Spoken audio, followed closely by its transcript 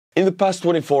In the past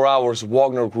 24 hours,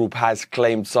 Wagner Group has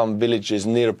claimed some villages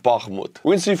near Bakhmut.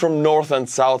 We can see from north and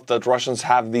south that Russians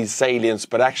have these salients,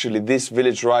 but actually this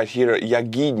village right here,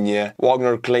 Yagidne,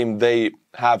 Wagner claimed they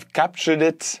have captured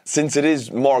it. Since it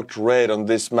is marked red on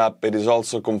this map, it is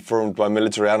also confirmed by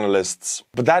military analysts.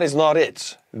 But that is not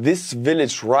it. This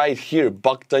village right here,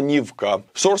 Bakhtanivka,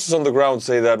 sources on the ground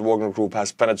say that Wagner Group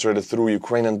has penetrated through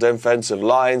Ukrainian defensive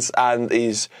lines and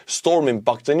is storming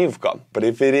Bakhtanivka. But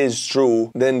if it is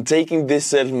true, then taking this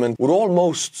settlement would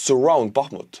almost surround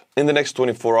Bakhmut. In the next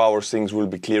 24 hours, things will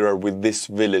be clearer with this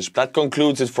village. That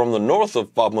concludes it from the north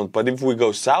of Bakhmut, but if we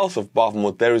go south of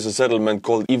Bakhmut, there is a settlement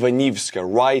called Ivanivska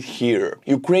right here.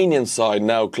 Ukrainian side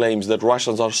now claims that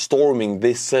Russians are storming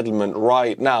this settlement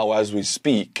right now as we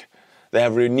speak. They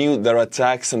have renewed their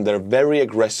attacks and they're very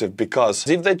aggressive because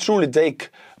if they truly take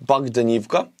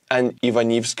Bogdanivka and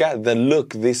Ivanivska, then look,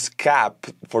 this cap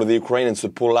for the Ukrainians to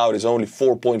pull out is only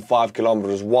 4.5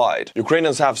 kilometers wide.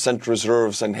 Ukrainians have sent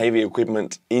reserves and heavy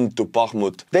equipment into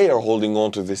Bakhmut. They are holding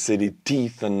on to the city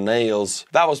teeth and nails.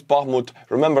 That was Bakhmut.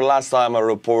 Remember last time I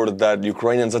reported that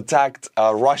Ukrainians attacked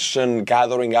a Russian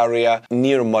gathering area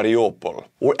near Mariupol.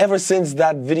 Or ever since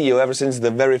that video, ever since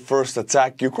the very first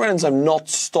attack, Ukrainians have not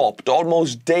stopped.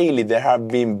 Almost daily there have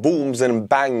been booms and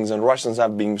bangs and Russians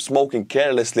have been smoking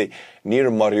carelessly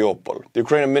near Mariupol. The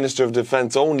Ukrainian Ministry of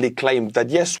Defense only claimed that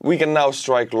yes, we can now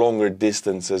strike longer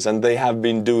distances, and they have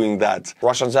been doing that.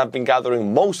 Russians have been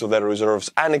gathering most of their reserves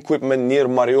and equipment near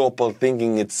Mariupol,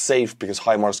 thinking it's safe because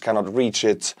HIMARS cannot reach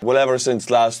it. Well, ever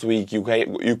since last week,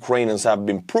 Ukrainians have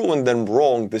been proven them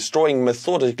wrong, destroying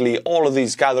methodically all of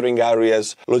these gathering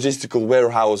areas, logistical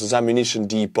warehouses, ammunition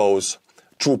depots,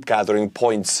 troop gathering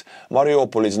points.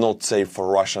 Mariupol is not safe for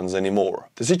Russians anymore.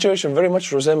 The situation very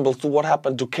much resembles to what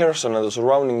happened to Kherson and the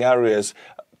surrounding areas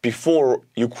before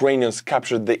Ukrainians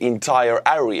captured the entire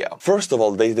area. First of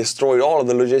all, they destroyed all of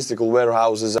the logistical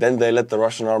warehouses, then they let the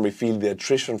Russian army feel the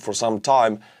attrition for some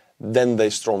time, then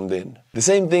they stormed in. The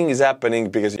same thing is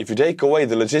happening because if you take away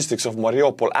the logistics of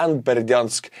Mariupol and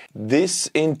Berdyansk, this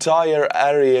entire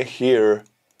area here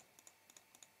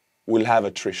will have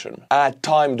attrition. Add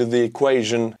time to the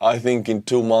equation, I think in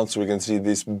 2 months we can see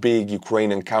this big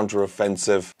Ukrainian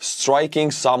counteroffensive striking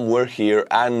somewhere here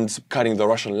and cutting the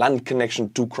Russian land connection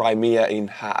to Crimea in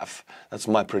half. That's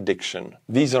my prediction.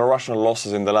 These are Russian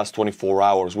losses in the last 24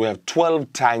 hours. We have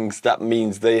 12 tanks, that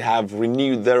means they have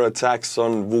renewed their attacks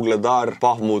on Vuhledar,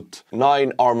 Bakhmut,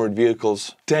 9 armored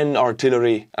vehicles, 10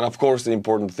 artillery, and of course the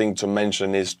important thing to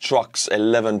mention is trucks,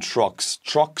 11 trucks.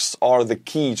 Trucks are the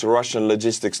key to Russian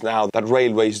logistics now that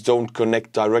railways don't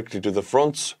connect directly to the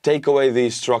fronts. Take away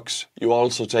these trucks, you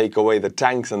also take away the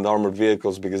tanks and armored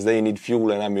vehicles because they need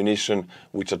fuel and ammunition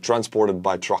which are transported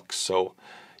by trucks. So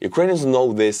Ukrainians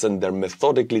know this and they're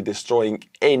methodically destroying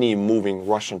any moving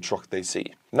Russian truck they see.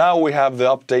 Now we have the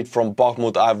update from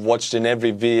Bakhmut I've watched in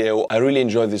every video. I really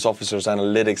enjoy this officer's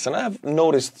analytics and I've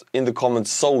noticed in the comments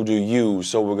so do you,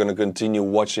 so we're gonna continue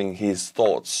watching his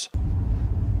thoughts.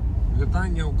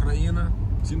 Вітання, Україна.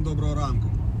 Всім доброго ранку.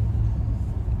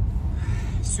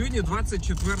 Сьогодні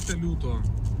 24 лютого.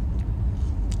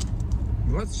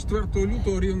 24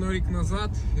 лютого, рівно рік назад,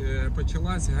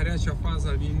 почалась гаряча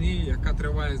фаза війни, яка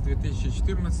триває з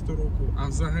 2014 року, а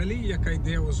взагалі, яка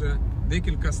йде вже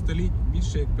декілька століть,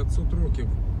 більше як 500 років,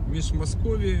 між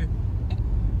Московією.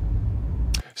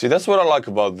 See, that's what I like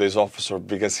about this officer,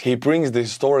 because he brings the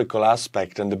historical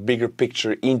aspect and the bigger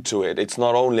picture into it. It's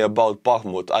not only about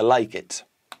Bakhmut. I like it.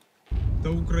 Та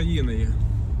Україною.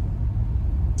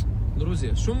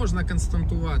 Друзі, що можна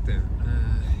констатувати?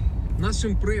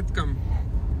 Нашим предкам,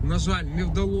 на жаль, не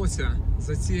вдалося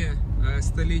за ці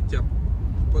століття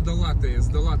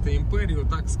здолати імперію.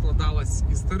 Так складалось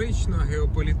історично,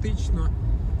 геополітично.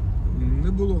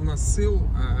 Не було в нас сил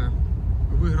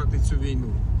виграти цю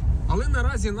війну. Але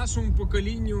наразі нашому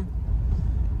поколінню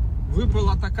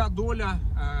випала така доля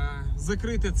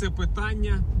закрити це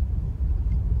питання,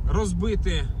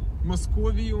 розбити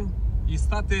Московію і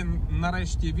стати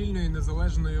нарешті вільною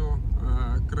незалежною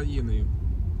країною.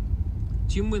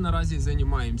 Чим ми наразі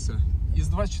займаємося? Із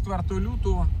 24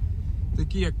 лютого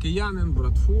такі як Киянин,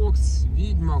 Брат Фокс,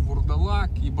 Відьма, Вурдалак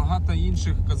і багато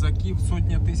інших козаків,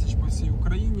 сотня тисяч по всій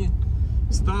Україні,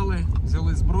 встали,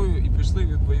 взяли зброю і пішли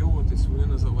відвоювати свою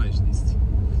незалежність.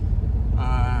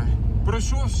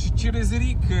 Пройшов через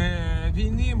рік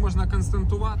війни, можна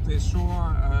констатувати, що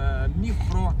міф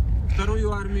про Вторую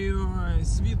армію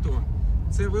світу –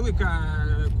 це велика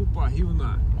купа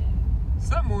гівна.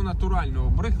 Самого натурального,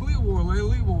 брехливого,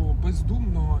 лайливого,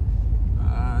 бездумного,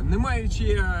 не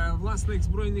маючи власних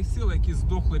збройних сил, які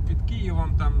здохли під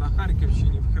Києвом, там на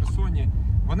Харківщині, в Херсоні.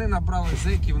 Вони набрали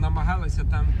зеків, намагалися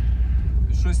там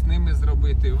щось з ними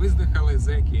зробити. Виздихали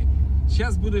зеки.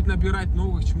 Зараз будуть набирати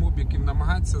нових чмобіків,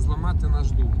 намагатися зламати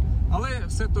наш дух. Але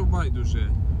все то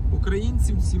байдуже.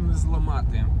 Українців всім не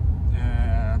зламати.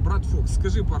 Брат Фокс,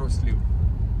 скажи пару слів.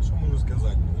 Що можу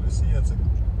сказати? Росія – це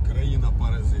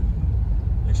країна-паразит.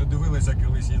 Якщо дивилися,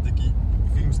 колись є такий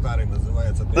фільм старий,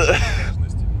 називається «10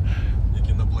 незалежності», як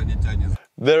інопланетяні.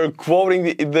 They're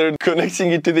connecting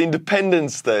it to the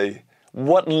Independence Day.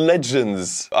 What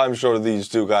legends! I'm sure these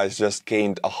two guys just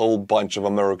gained a whole bunch of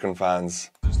American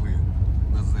fans. Зайшли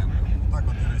на землю. Так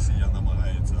от і Росія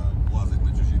намагається влазити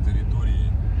на чужі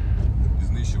території і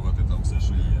знищувати там все,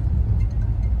 що є.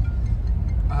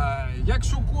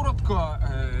 Якщо коротко,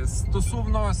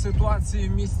 стосовно ситуації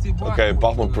в місті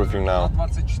Бахмут briefing now. на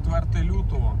 24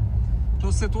 лютого,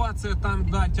 то ситуація там,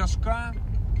 да, тяжка.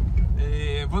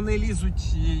 Вони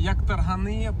лізуть як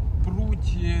таргани,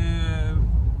 пруть,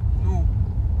 ну,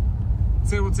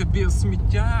 це оце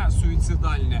біосміття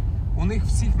суїцидальне. У них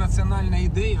всіх національна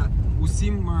ідея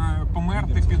усім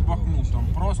померти під Бахмутом.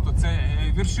 Просто це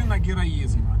вершина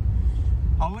героїзму.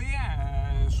 Але,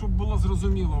 щоб було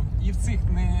зрозуміло, і в цих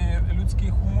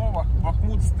нелюдських умовах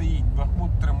Бахмут стоїть,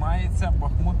 Бахмут тримається,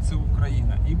 Бахмут – це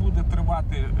Україна. І буде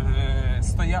тривати,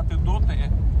 стояти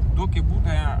доти, доки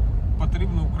буде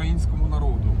потрібно українському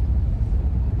народу.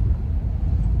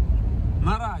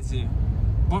 Наразі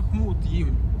Бахмут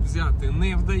їм взяти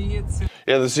не вдається.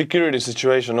 Yeah, the security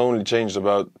situation only changed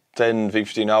about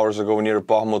 10-15 hours ago near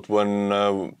Bakhmut when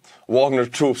Wagner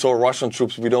troops or Russian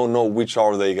troops, we don't know which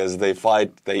are they, because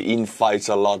they infights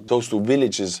a lot. Those two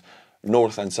villages,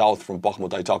 north and south from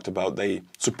Bakhmut I talked about, they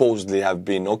supposedly have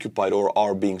been occupied or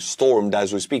are being stormed as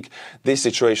we speak. This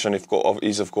situation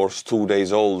is of course 2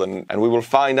 days old, and we will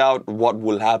find out what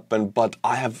will happen, but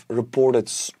I have reported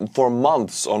for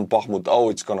months on Bakhmut, oh,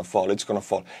 it's gonna fall, it's gonna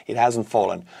fall. It hasn't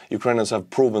fallen. Ukrainians have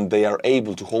proven they are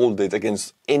able to hold it against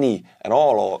any and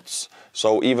all odds. So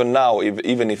even now,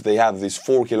 even if they have this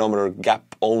 4-kilometer gap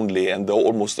only and the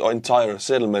almost entire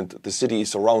settlement, the city is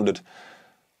surrounded,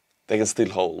 they can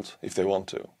still hold if they want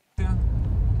to.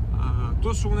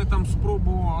 То, що вони там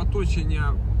спробу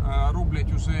оточення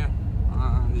роблять уже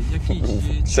якийсь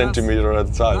час, Centimeter at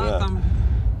a time, да, yeah. там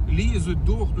лізуть,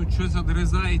 дохнуть, щось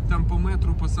відрізають там по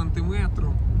метру, по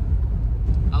сантиметру.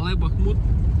 Але Бахмут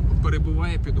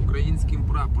перебуває під українським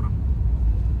прапором.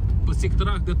 По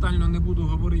секторах детально не буду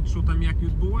говорити, що там як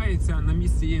відбувається. На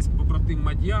місці є побратим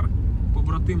Мадяр,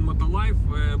 побратим Мотолайф.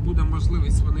 Буде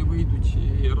можливість, вони вийдуть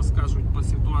і розкажуть по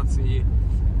ситуації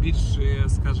більш,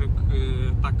 скажімо,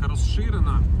 так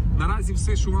розширено. Наразі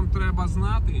все, що вам треба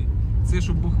знати, це,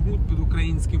 що Бахмут під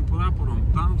українським прапором,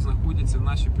 там знаходяться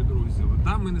наші підрозділи.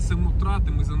 Там ми несемо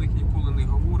втрати, ми за них ніколи не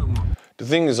говоримо. The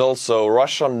thing is also,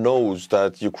 Russia knows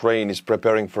that Ukraine is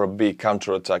preparing for a big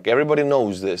counterattack. Everybody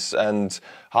knows this, and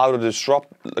how to disrupt,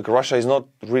 like, Russia is not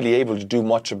really able to do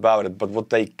much about it, but what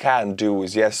they can do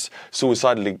is, yes,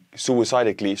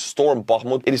 suicidally storm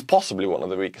Bakhmut. It is possibly one of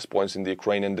the weakest points in the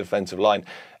Ukrainian defensive line.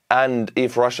 And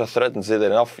if Russia threatens it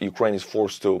enough, Ukraine is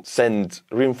forced to send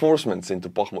reinforcements into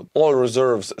Bakhmut. All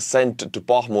reserves sent to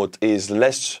Bakhmut is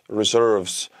less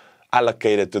reserves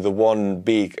allocated to the one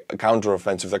big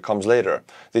counteroffensive that comes later.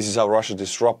 This is how Russia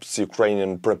disrupts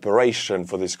Ukrainian preparation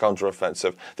for this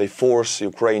counteroffensive. They force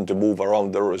Ukraine to move around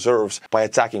their reserves by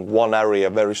attacking one area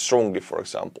very strongly, for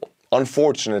example.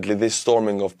 Unfortunately, this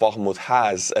storming of Bakhmut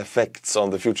has effects on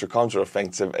the future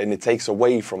counteroffensive, and it takes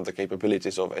away from the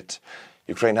capabilities of it.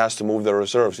 Ukraine has to move their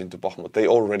reserves into Bakhmut. They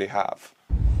already have.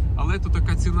 Але то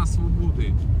така ціна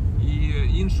свободи. І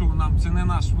іншого нам, це не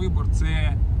наш вибір,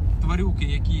 це тварюки,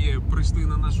 які прийшли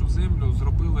на нашу землю,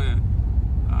 зробили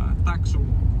так, що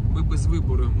ми без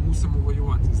вибору мусимо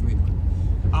воювати з ними.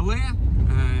 Але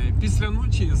після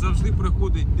ночі завжди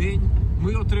приходить день,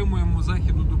 ми отримуємо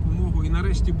західну допомогу і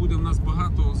нарешті буде в нас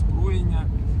багато озброєння.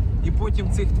 І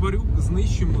потім цих тварюк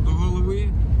знищимо до голови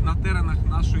на теренах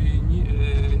нашої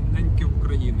неньки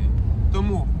України.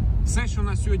 Тому все, що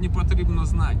на сьогодні потрібно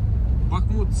знати,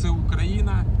 Бахмут – це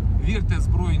Україна, вірте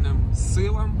Збройним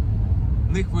силам,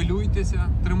 не хвилюйтеся,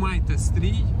 тримайте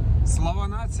стрій, слава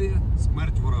нації,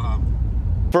 смерть ворогам.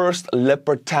 First,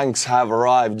 Leopard tanks have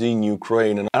arrived in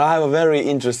Ukraine, and I have a very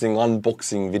interesting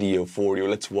unboxing video for you.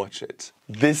 Let's watch it.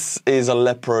 This is a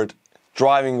Leopard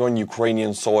driving on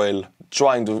Ukrainian soil,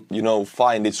 trying to,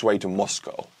 find its way to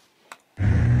Moscow.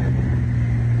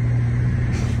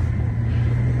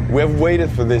 We have waited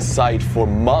for this sight for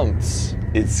months.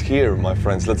 It's here, my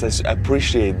friends. Let's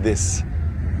appreciate this.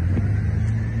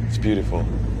 It's beautiful.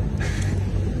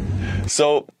 So,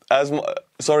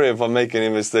 sorry if I'm making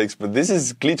any mistakes, but this is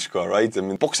Klitschko, right? I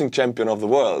mean, boxing champion of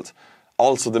the world.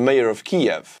 Also the mayor of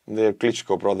Kiev, they're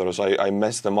Klitschko brothers, I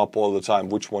mess them up all the time,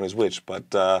 which one is which,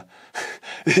 but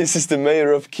this is the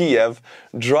mayor of Kiev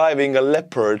driving a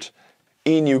Leopard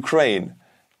in Ukraine,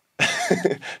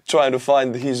 trying to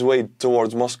find his way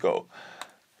towards Moscow.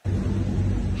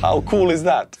 How cool is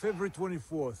that? February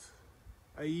 24th,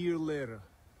 a year later.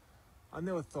 I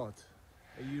never thought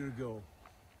a year ago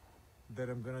that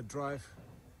I'm gonna drive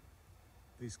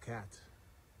this cat.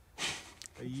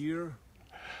 A year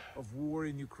of war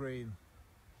in Ukraine,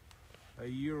 a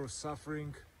year of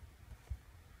suffering,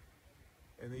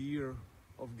 and a year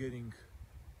of getting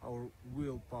our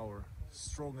willpower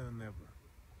stronger than ever.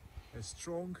 As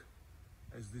strong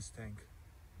as this tank.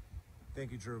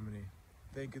 Thank you, Germany.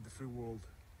 Thank you, the free world,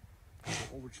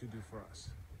 for all what you do for us,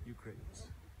 Ukrainians.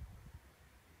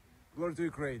 Glory to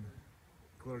Ukraine.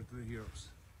 Glory to the heroes.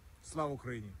 Slava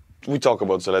Ukraini. We talk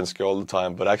about Zelensky all the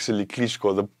time, but actually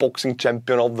Klitschko, the boxing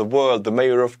champion of the world, the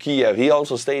mayor of Kiev, he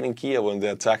also stayed in Kiev when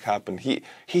the attack happened. He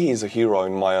is a hero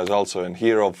in my eyes also, and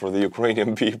hero for the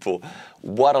Ukrainian people.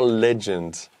 What a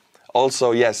legend.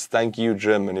 Also, yes, thank you,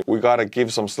 Germany. We gotta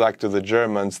give some slack to the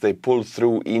Germans. They pulled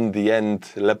through in the end.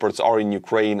 Leopards are in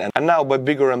Ukraine. And now by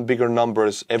bigger and bigger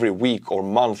numbers every week or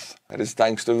month. That is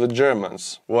thanks to the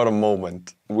Germans. What a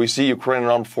moment. We see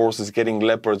Ukrainian armed forces getting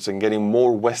Leopards and getting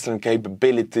more Western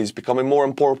capabilities, becoming more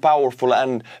and more powerful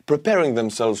and preparing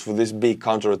themselves for this big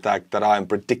counterattack that I am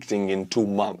predicting in 2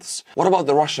 months. What about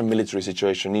the Russian military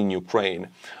situation in Ukraine?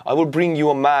 I will bring you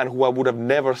a man who I would have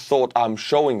never thought I'm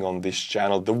showing on this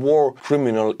channel, the war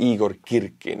criminal Igor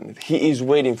Kirkin. He is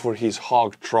waiting for his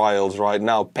Hague trials right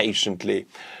now patiently.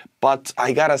 But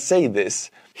I gotta say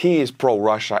this. He is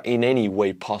pro-Russia in any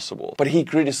way possible. But he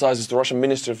criticizes the Russian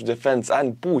Minister of Defense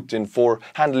and Putin for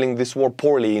handling this war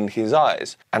poorly in his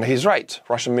eyes. And he's right.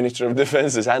 Russian Minister of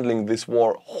Defense is handling this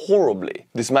war horribly.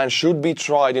 This man should be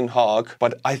tried in Hague,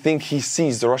 but I think he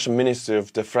sees the Russian Minister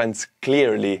of Defense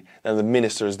clearly than the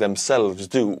ministers themselves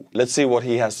do. Let's see what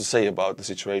he has to say about the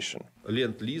situation.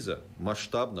 Ленд-лиза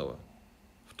масштабного,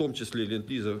 в том числе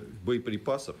ленд-лиза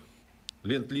боеприпасов,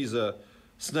 ленд-лиза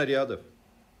снарядов,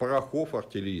 порохов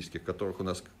артиллерийских, которых у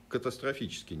нас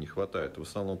катастрофически не хватает. В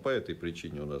основном по этой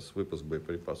причине у нас выпуск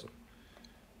боеприпасов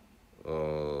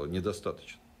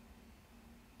недостаточен.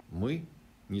 Мы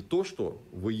не то что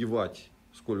воевать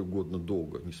сколь угодно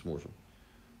долго не сможем.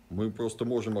 Мы просто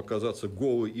можем оказаться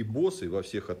голы и босы во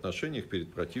всех отношениях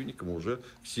перед противником уже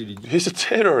в середине. He's a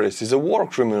terrorist, he's a war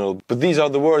criminal. But these are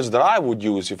the words that I would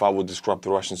use if I would describe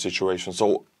the Russian situation.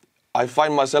 So I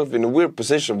find myself in a weird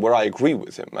position where I agree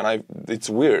with him, and it's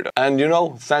weird. And you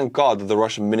know, thank God that the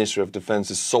Russian Ministry of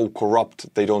Defense is so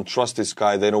corrupt. They don't trust this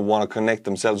guy, they don't want to connect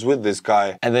themselves with this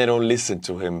guy, and they don't listen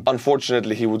to him.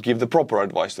 Unfortunately, he would give the proper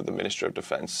advice to the Ministry of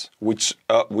Defense, which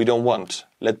we don't want.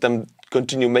 Let them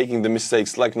continue making the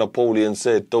mistakes. Like Napoleon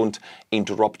said, don't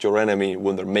interrupt your enemy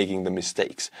when they're making the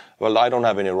mistakes. Well, I don't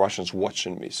have any Russians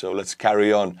watching me, so let's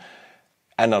carry on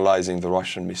analyzing the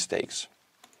Russian mistakes.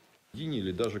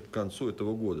 Или даже к концу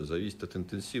этого года, зависит от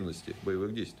интенсивности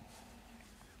боевых действий.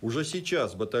 Уже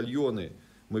сейчас батальоны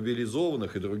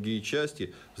мобилизованных и другие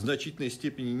части в значительной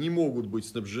степени не могут быть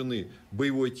снабжены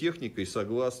боевой техникой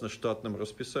согласно штатным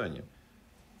расписаниям.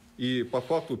 И по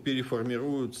факту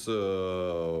переформируются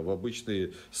в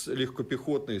обычные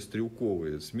легкопехотные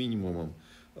стрелковые с минимумом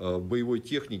боевой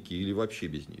техники или вообще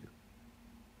без нее.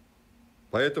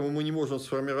 Поэтому мы не можем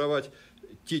сформировать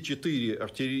те 4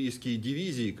 артиллерийские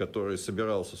дивизии, которые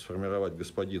собирался сформировать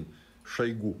господин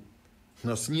Шойгу. У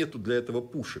нас нету для этого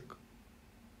пушек.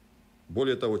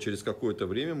 Более того, через какое-то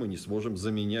время мы не сможем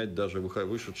заменять даже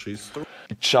вышедшие из строя.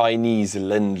 Chinese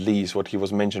lend-lease, what he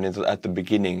was mentioning at the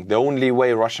beginning. The only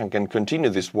way Russia can continue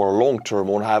this war long-term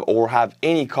or have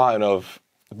any kind of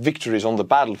victories on the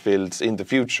battlefields in the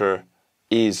future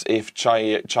is if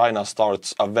China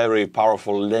starts a very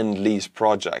powerful lend-lease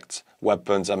project.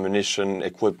 Weapons, ammunition,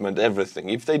 equipment, everything.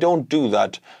 If they don't do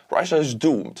that, Russia is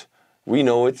doomed. We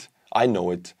know it, I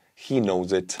know it, he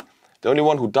knows it. The only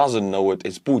one who doesn't know it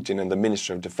is Putin and the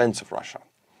Ministry of Defense of Russia.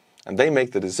 And they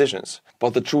make the decisions.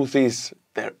 But the truth is,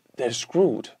 they're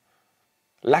screwed.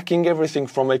 Lacking everything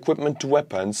from equipment to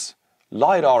weapons,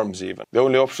 light arms even. The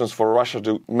only options for Russia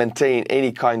to maintain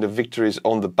any kind of victories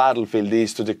on the battlefield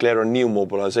is to declare a new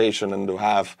mobilization and to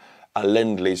have a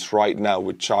lend-lease right now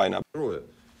with China.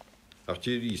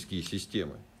 Артиллерийские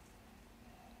системы,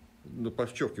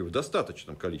 подчеркиваю, в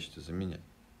достаточном количестве заменять.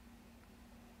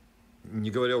 Не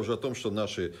говоря уже о том, что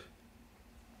наши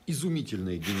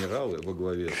изумительные генералы во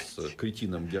главе с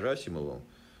кретином Герасимовым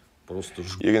просто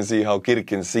жгут. You can see how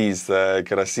Kirkin sees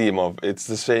Gerasimov. It's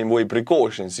the same way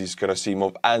Prigozhin sees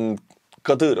Gerasimov and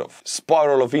Kadyrov.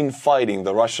 Spiral of infighting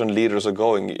the Russian leaders are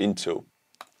going into.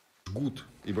 жгут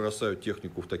и бросают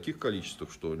технику в таких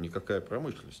количествах, что никакая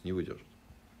промышленность не выдержит.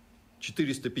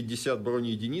 450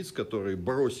 бронеединиц, которые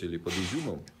бросили под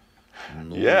Изюмом,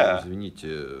 ну,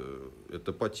 извините,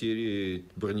 это потери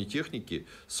бронетехники,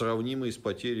 сравнимые с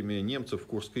потерями немцев в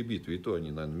Курской битве. И то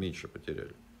они, наверное, меньше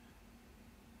потеряли.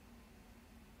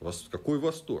 Какой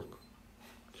восторг.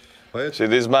 See,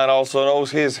 this man also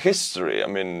knows his history. I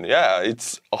mean, yeah,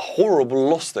 it's a horrible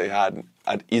loss they had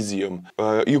at Izium.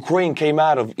 Ukraine came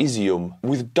out of Izium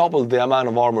with double the amount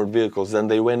of armored vehicles than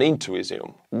they went into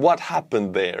Izium. What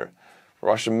happened there?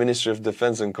 Russian Ministry of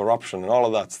Defense and corruption and all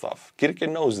of that stuff.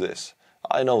 Kirkin knows this.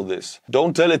 I know this.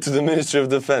 Don't tell it to the Ministry of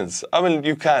Defense. I mean,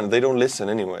 you can. They don't listen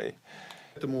anyway.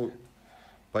 Поэтому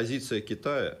позиция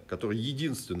Китая, который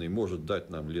единственный может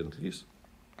дать нам ленд-лиз,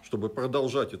 чтобы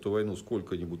продолжать эту войну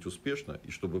сколько-нибудь успешно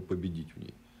и чтобы победить в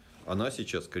ней, она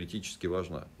сейчас критически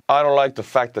важна. I don't like the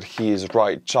fact that he is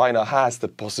right. China has the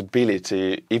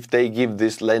possibility, if they give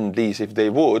this lend-lease, if they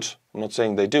would, I'm not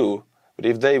saying they do, but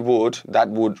if they would, that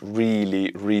would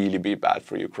really, really be bad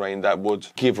for Ukraine. That would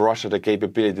give Russia the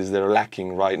capabilities they're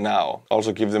lacking right now.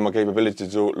 Also give them a capability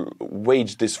to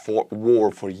wage this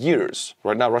war for years.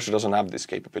 Right now, Russia doesn't have this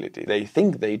capability. They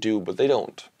think they do, but they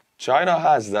don't. China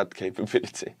has that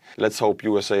capability. Let's hope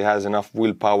USA has enough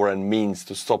willpower and means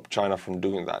to stop China from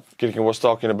doing that. Kirkin was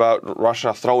talking about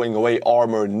Russia throwing away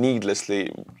armor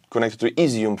needlessly connected to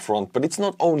Izium front, but it's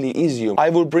not only Izium. I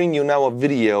will bring you now a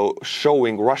video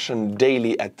showing Russian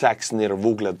daily attacks near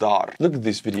Vuhledar. Look at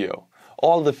this video.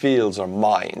 All the fields are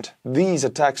mined. These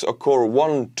attacks occur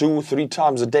 1, 2, 3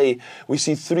 times a day. We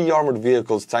see 3 armored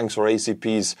vehicles, tanks or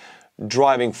ACPs,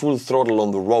 driving full throttle on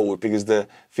the road because the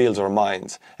fields are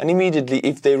mined. And immediately,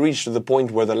 if they reach to the point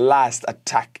where the last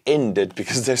attack ended,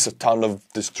 because there's a ton of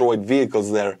destroyed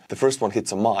vehicles there, the first one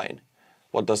hits a mine.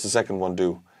 What does the second one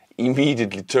do?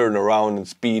 Immediately turn around and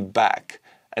speed back.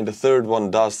 And the third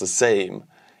one does the same.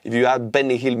 If you add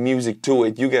Benny Hill music to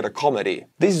it, you get a comedy.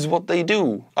 This is what they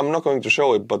do. I'm not going to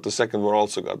show it, but the second one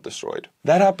also got destroyed.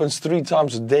 That happens 3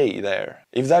 times a day there.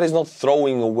 If that is not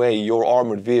throwing away your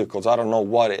armored vehicles, I don't know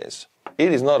what is.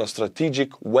 It is not a strategic,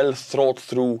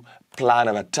 well-thought-through plan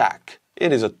of attack.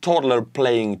 It is a toddler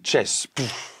playing chess.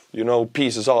 You know,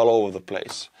 pieces all over the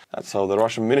place. That's how the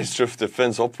Russian Ministry of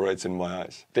Defense operates in my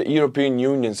eyes. The European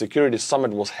Union Security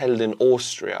Summit was held in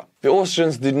Austria. The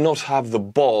Austrians did not have the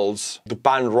balls to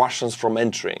ban Russians from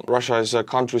entering. Russia is a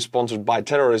country sponsored by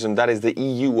terrorism. That is the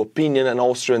EU opinion, and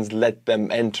Austrians let them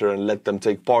enter and let them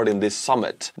take part in this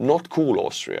summit. Not cool,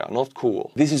 Austria, not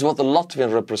cool. This is what the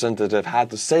Latvian representative had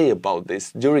to say about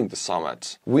this during the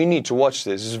summit. We need to watch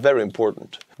this. This is very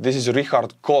important. This is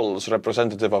Richard Kolls,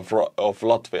 representative of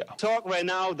Latvia. Talk right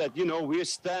now that, you know, we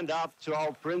stand up to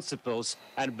our principles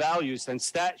and values and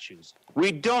statutes.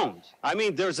 We don't. I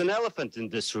mean, there's an elephant in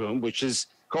this room, which is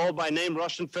called by name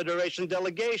Russian Federation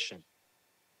delegation.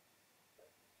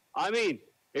 I mean,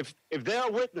 if they're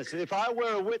a witness, if I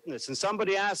were a witness and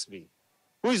somebody asked me,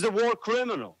 who's the war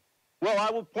criminal? Well,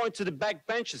 I would point to the back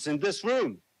benches in this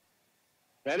room.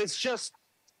 And it's just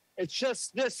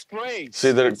this phrase.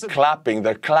 See, they're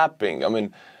clapping. I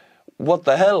mean, what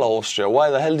the hell, Austria? Why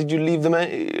the hell did you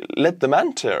let them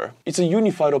enter? It's a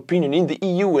unified opinion in the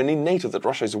EU and in NATO that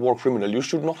Russia is a war criminal. You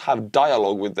should not have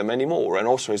dialogue with them anymore. And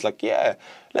Austria is like, yeah,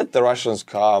 let the Russians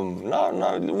come.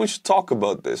 No, we should talk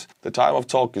about this. The time of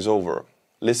talk is over.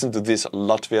 Listen to this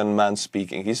Latvian man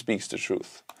speaking. He speaks the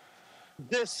truth.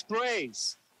 This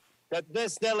phrase that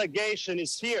this delegation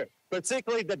is here,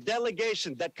 particularly the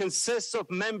delegation that consists of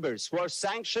members who are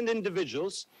sanctioned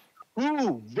individuals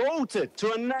who voted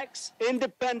to annex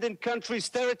independent countries'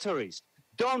 territories.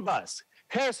 Donbass,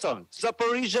 Kherson,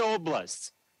 Zaporizhia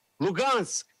Oblast,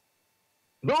 Lugansk.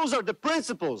 Those are the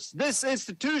principles this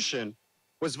institution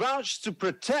was vouched to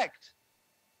protect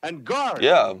and guard.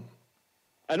 Yeah.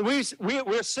 And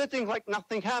we're sitting like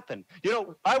nothing happened. You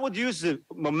know, I would use the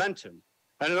momentum.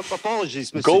 And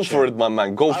apologies, Mr. Go Chair. for it, my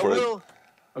man. Go for it.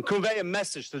 I will convey a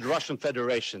message to the Russian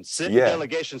Federation,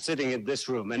 delegation sitting in this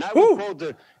room. And I will quote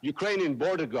the Ukrainian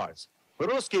border guards.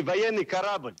 Русский военный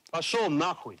корабль пошел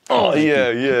нахуй. Oh,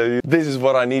 yeah. This is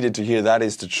what I needed to hear. That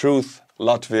is the truth.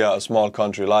 Latvia, a small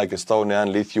country like Estonia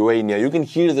and Lithuania, you can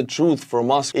hear the truth from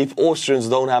us. If Austrians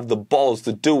don't have the balls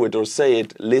to do it or say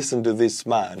it, listen to this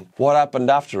man. What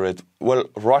happened after it? Well,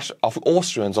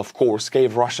 Austrians, of course,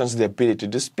 gave Russians the ability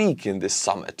to speak in this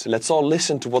summit. Let's all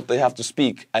listen to what they have to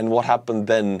speak. And what happened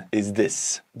then is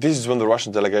this. This is when the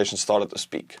Russian delegation started to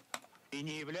speak.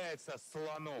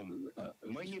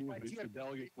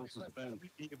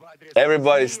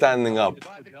 Everybody standing up.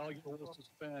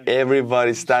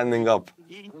 Everybody standing up.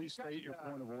 Please state your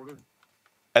point of order.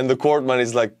 And the courtman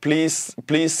is like, please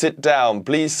sit down,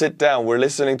 we're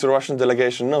listening to the Russian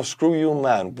delegation. No, screw you,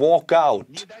 man, walk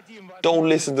out. Don't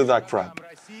listen to that crap.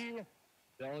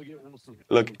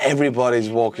 Look, everybody's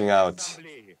walking out.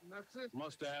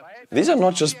 These are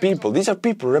not just people, these are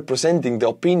people representing the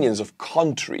opinions of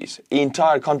countries,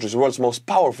 entire countries, the world's most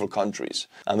powerful countries.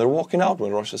 And they're walking out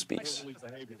when Russia speaks.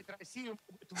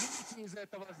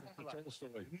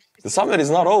 The summit is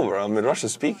not over, I mean,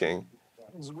 Russia's speaking.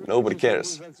 Nobody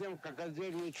cares.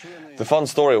 The fun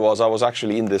story was I was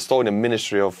actually in the Estonian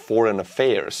Ministry of Foreign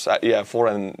Affairs,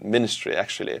 Foreign Ministry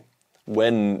actually,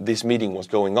 when this meeting was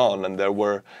going on, and there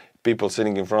were people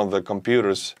sitting in front of the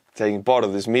computers taking part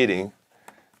of this meeting,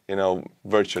 you know,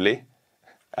 virtually.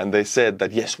 And they said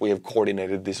that, yes, we have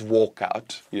coordinated this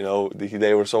walkout. You know,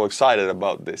 they were so excited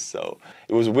about this. So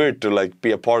it was weird to like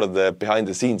be a part of the behind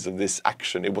the scenes of this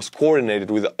action. It was coordinated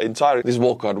with this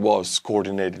walkout was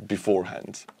coordinated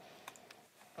beforehand.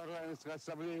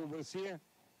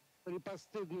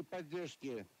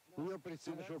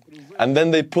 And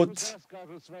then they put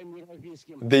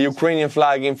the Ukrainian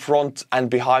flag in front and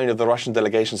behind of the Russian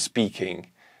delegation speaking.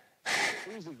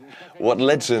 What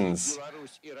legends!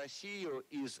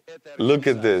 Look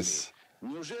at this.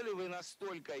 Неужели вы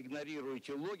настолько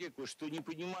игнорируете логику, что не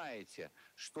понимаете,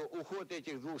 что уход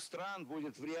этих двух стран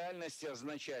будет в реальности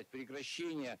означать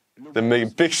прекращение... They're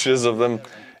making pictures of them.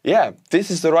 Yeah,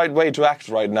 this is the right way to act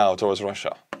right now towards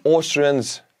Russia.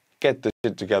 Austrians, get the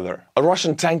shit together. A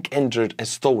Russian tank entered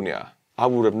Estonia. I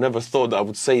would have never thought I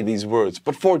would say these words,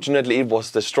 but fortunately it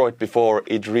was destroyed before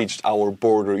it reached our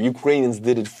border. Ukrainians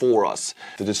did it for us.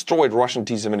 The destroyed Russian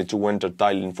T-72 entered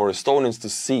Tallinn for Estonians to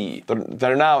see.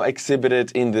 They're now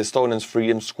exhibited in the Estonians'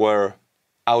 Freedom Square,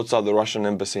 outside the Russian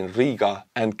embassy in Riga,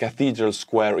 and Cathedral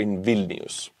Square in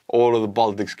Vilnius. All of the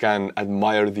Baltics can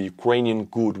admire the Ukrainian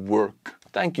good work.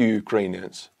 Thank you,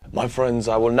 Ukrainians. My friends,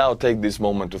 I will now take this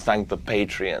moment to thank the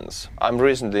Patreons. I'm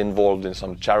recently involved in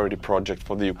some charity project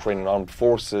for the Ukrainian Armed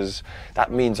Forces.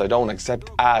 That means I don't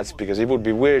accept ads, because it would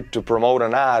be weird to promote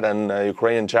an ad and a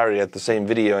Ukrainian charity at the same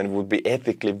video, and it would be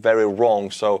ethically very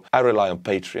wrong, so I rely on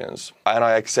Patreons. And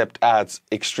I accept ads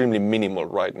extremely minimal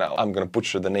right now. I'm gonna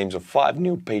butcher the names of 5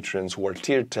 new Patreons who are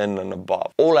tier 10 and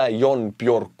above. Ole Jon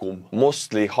Bjorkum,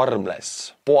 Mostly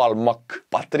Harmless, Poal Mak,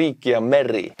 Patricia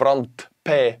Meri, Brant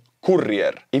P.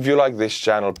 Courier. If you like this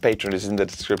channel, Patreon is in the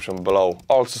description below.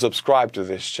 Also subscribe to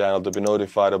this channel to be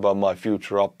notified about my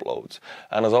future uploads.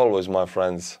 And as always, my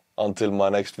friends, until my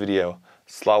next video,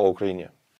 Slava Ukraini.